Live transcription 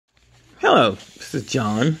Hello, this is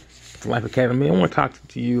John from Life Academy. I want to talk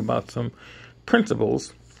to you about some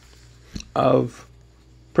principles of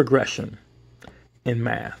progression in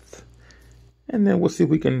math. And then we'll see if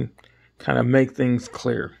we can kind of make things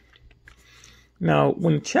clear. Now,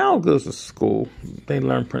 when a child goes to school, they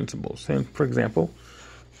learn principles. And for example,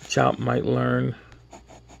 a child might learn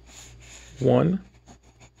 1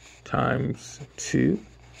 times 2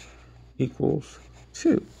 equals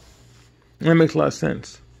 2. And that makes a lot of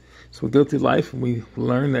sense. So we go through life and we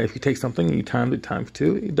learn that if you take something and you times it times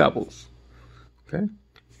 2, it doubles. Okay?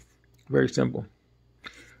 Very simple.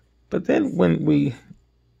 But then when we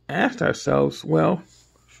ask ourselves, well,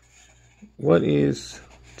 what is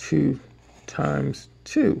 2 times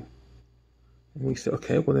 2? And we say,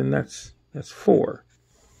 okay, well then that's 4.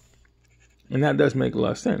 And that does make a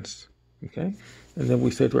lot of sense. Okay? And then we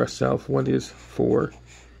say to ourselves, what is 4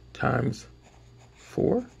 times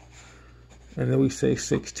 4? And then we say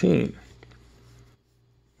 16.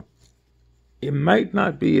 It might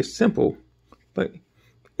not be as simple, but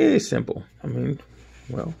it is simple. I mean,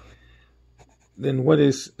 well, then what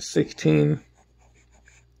is 16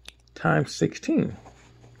 times 16?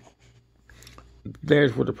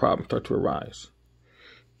 There's where the problems start to arise.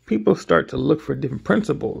 People start to look for different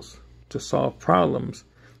principles to solve problems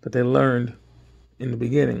that they learned in the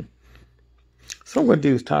beginning. So what I'm going to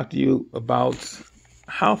do is talk to you about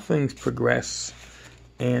how things progress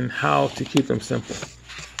and how to keep them simple.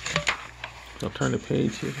 I'll turn the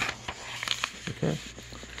page here. Okay.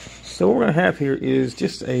 So what we're going to have here is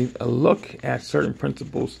just a look at certain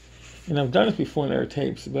principles. And I've done this before in other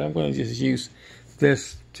tapes, but I'm going to just use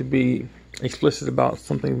this to be explicit about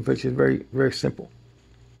something which is very, very simple.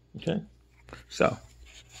 Okay. So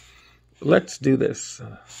let's do this.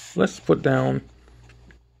 Let's put down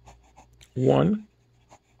 1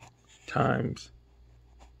 times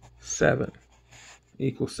 7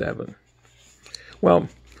 equals 7. Well,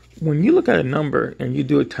 when you look at a number and you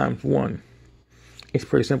do it times 1, it's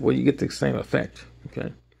pretty simple. You get the same effect.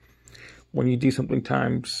 Okay. When you do something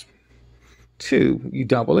times 2, you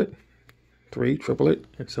double it, 3, triple it,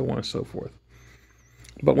 and so on and so forth.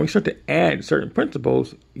 But when you start to add certain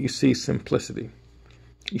principles, you see simplicity.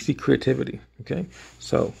 You see creativity. Okay.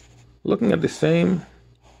 So looking at the same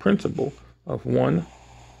principle of 1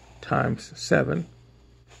 times 7,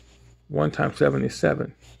 1 times 7 is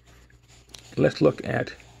 7. Let's look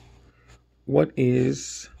at what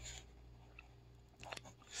is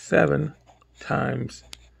 7 times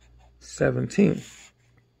 17.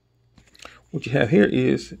 What you have here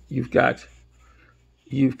is you've got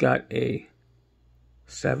a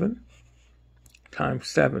 7 times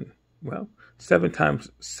 7. Well, 7 times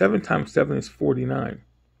 7 is 49.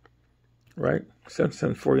 Right? 7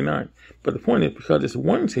 times 49. But the point is, because this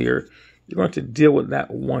 1's here, you're going to deal with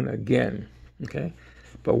that 1 again. Okay?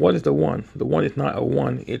 But what is the 1? The 1 is not a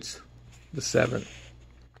 1, it's the 7.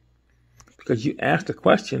 Because you asked a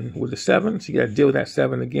question with the 7, so you got to deal with that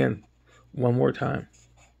 7 again one more time.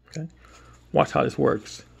 Okay? Watch how this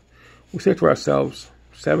works. We say to ourselves,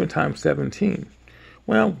 7 times 17.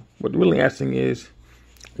 Well, what we're really asking is,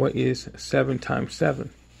 what is 7 times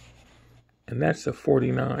 7? And that's a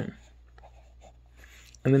 49.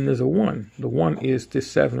 And then there's a 1. The 1 is this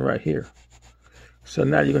 7 right here. So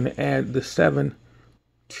now you're going to add the 7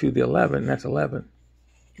 to the 11. That's 11.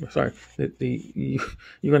 Sorry, you're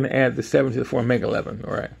going to add the 7 to the 4 and make 11.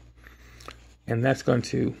 All right. And that's going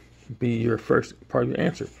to be your first part of your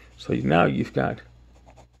answer. So now you've got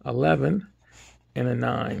 11 and a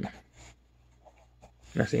 9.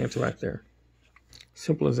 That's the answer right there.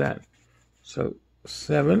 Simple as that. So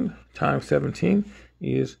 7 times 17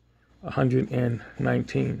 is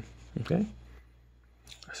 119. Okay.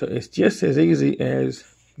 So it's just as easy as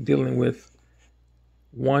dealing with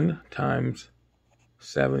 1 times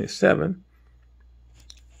 7 is 7,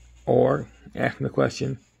 or asking the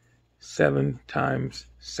question 7 times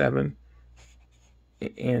 7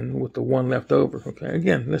 and with the 1 left over. Okay,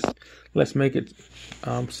 again, let's make it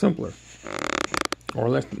simpler, or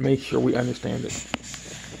let's make sure we understand it.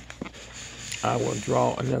 I will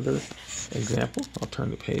draw another example. I'll turn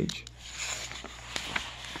the page.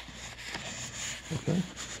 Okay,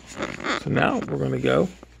 so now we're going to go,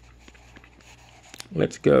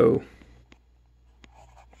 let's go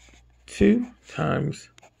 2 times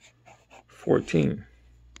 14.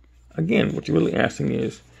 Again, what you're really asking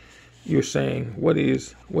is, you're saying, what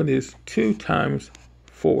is 2 times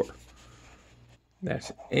 4?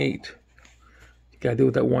 That's 8. You got to do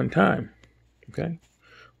it that one time. Okay?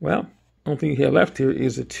 Well, only thing you have left here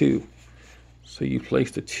is a 2. So you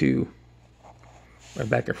place the 2 right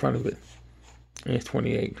back in front of it. And it's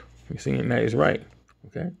 28. You're seeing that is right.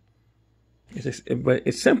 Okay? But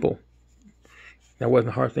it's simple. That wasn't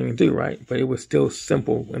a hard thing to do, right? But it was still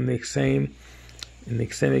simple in the same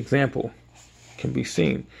example can be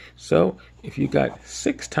seen. So if you got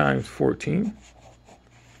 6 times 14,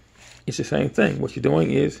 it's the same thing. What you're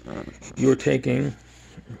doing is you're taking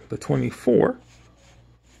the 24,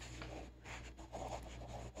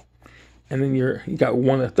 and then you got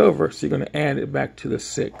 1 left over, so you're going to add it back to the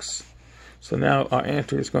 6. So now our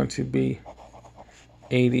answer is going to be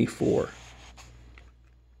 84.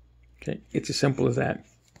 Okay, it's as simple as that.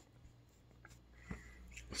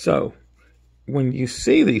 So when you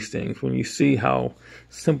see these things, when you see how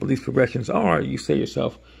simple these progressions are, you say to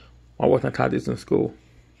yourself, why wasn't I taught this in school?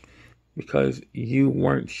 Because you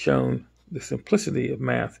weren't shown the simplicity of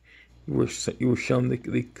math. You were shown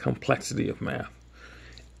the complexity of math.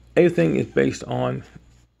 Everything is based on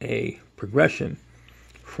a progression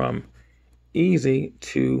from easy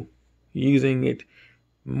to using it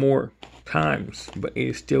more times, but it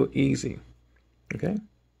is still easy. Okay?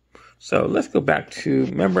 So let's go back to,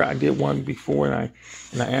 remember I did one before and I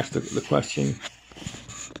asked the question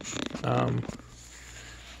that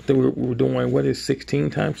we were doing, what is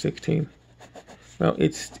 16 times 16? Well,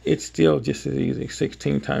 it's still just as easy,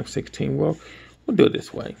 16 times 16. Well, we'll do it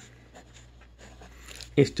this way.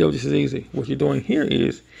 It's still just as easy. What you're doing here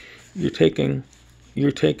is you're taking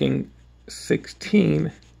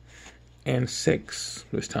 16 and 6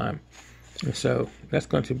 this time. And so that's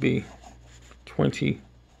going to be 22.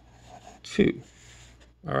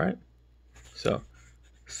 All right? So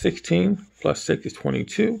 16 plus 6 is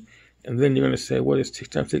 22. And then you're going to say, what is 6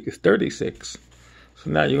 times 6 is 36. So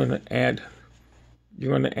now you're going to add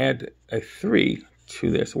a 3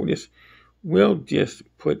 to this. So we'll just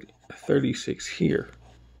put 36 here.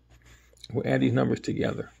 We'll add these numbers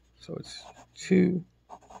together. So it's 2,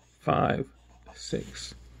 5,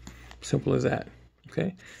 6. Simple as that.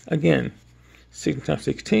 Okay? Again, 16 times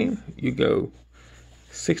 16, you go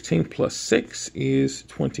 16 plus 6 is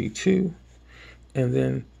 22. And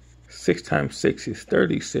then 6 times 6 is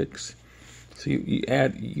 36. So you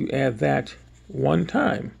add that one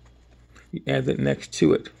time. You add that next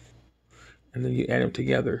to it. And then you add them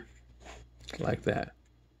together like that.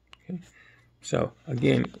 Okay? So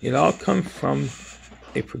again, it all comes from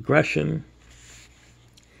a progression,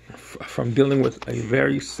 from dealing with a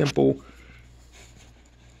very simple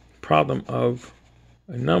problem of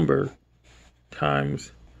a number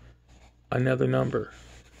times another number.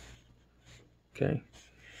 Okay?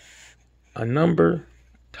 A number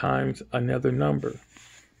times another number.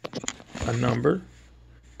 A number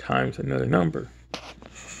times another number.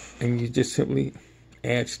 And you just simply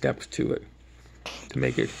add steps to it to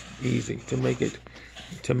make it easy, to make it,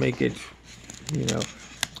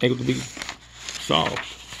 able to be solved.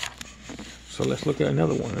 So let's look at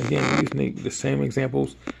another one. Again, using the same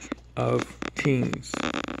examples of teens.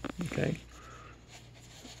 Okay.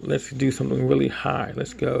 Let's do something really high.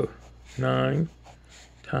 Let's go 9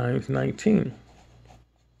 times 19.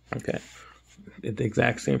 Okay. The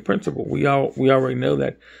exact same principle. We already know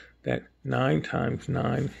that 9 times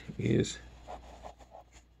 9 is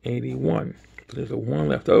 81. But there's a 1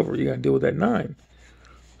 left over. You got to deal with that 9.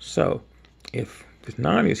 So if this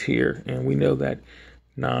 9 is here, and we know that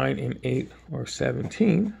 9 and 8 are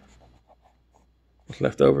 17, what's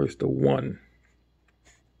left over is the 1.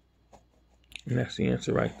 And that's the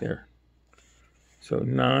answer right there. So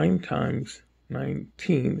 9 times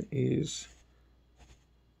 19 is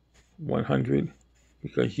 100,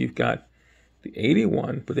 because you've got the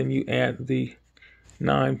 81, but then you add the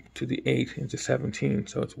 9 to the 8 into 17.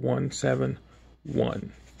 So it's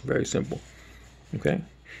 171. Very simple. Okay?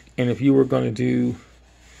 And if you were going to do,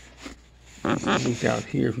 move down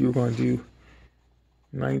here, if you were going to do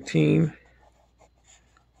 19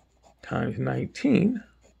 times 19,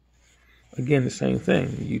 again, the same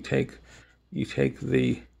thing. You take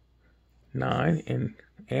the 9 and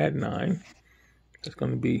add 9. That's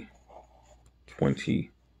going to be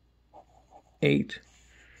 28.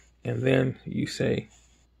 And then you say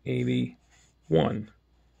 81.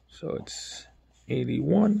 So it's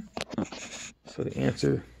 81. So the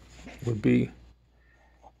answer would be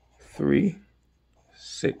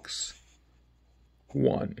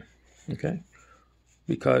 361. Okay?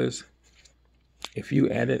 Because if you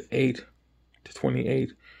added 8 to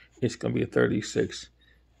 28, it's going to be a 36,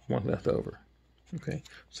 1 left over. Okay?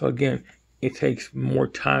 So again, it takes more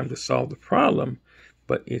time to solve the problem,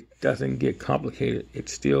 but it doesn't get complicated. It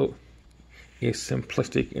still is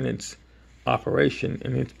simplistic in its operation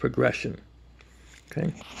and its progression.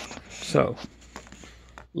 Okay? So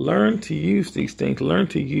learn to use these things. Learn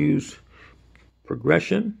to use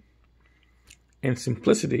progression and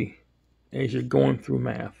simplicity as you're going through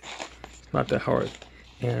math. It's not that hard.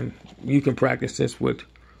 And you can practice this with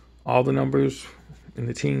all the numbers in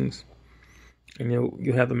the teens, and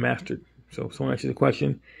you'll have them mastered. So if someone asks you the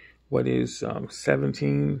question, what is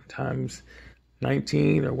 17 times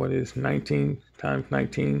 19, or what is 19 times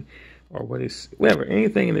 19, or what is whatever,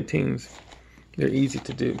 anything in the teens, they're easy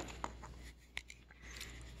to do.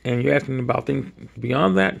 And you're asking about things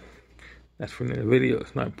beyond that, that's for another video.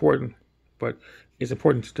 It's not important, but it's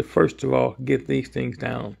important to first of all get these things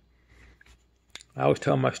down. I always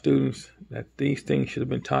tell my students that these things should have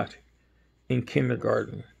been taught in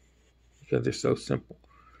kindergarten because they're so simple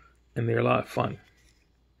and they're a lot of fun.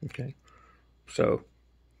 Okay, so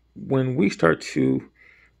when we start to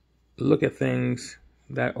look at things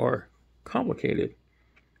that are complicated,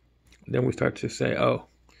 then we start to say, oh,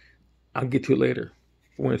 I'll get to it later.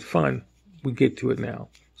 But when it's fun, we get to it now.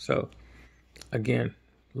 So again,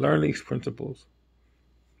 learn these principles,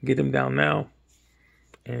 get them down now.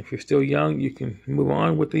 And if you're still young, you can move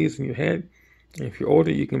on with these in your head. And if you're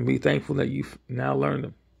older, you can be thankful that you've now learned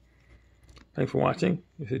them. Thanks for watching.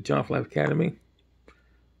 This is John for Life Academy.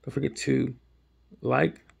 Don't forget to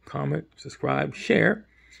like, comment, subscribe, share,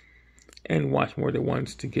 and watch more than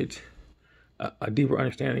once to get a deeper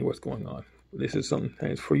understanding of what's going on. This is something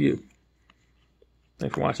that's for you.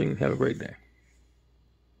 Thanks for watching. Have a great day.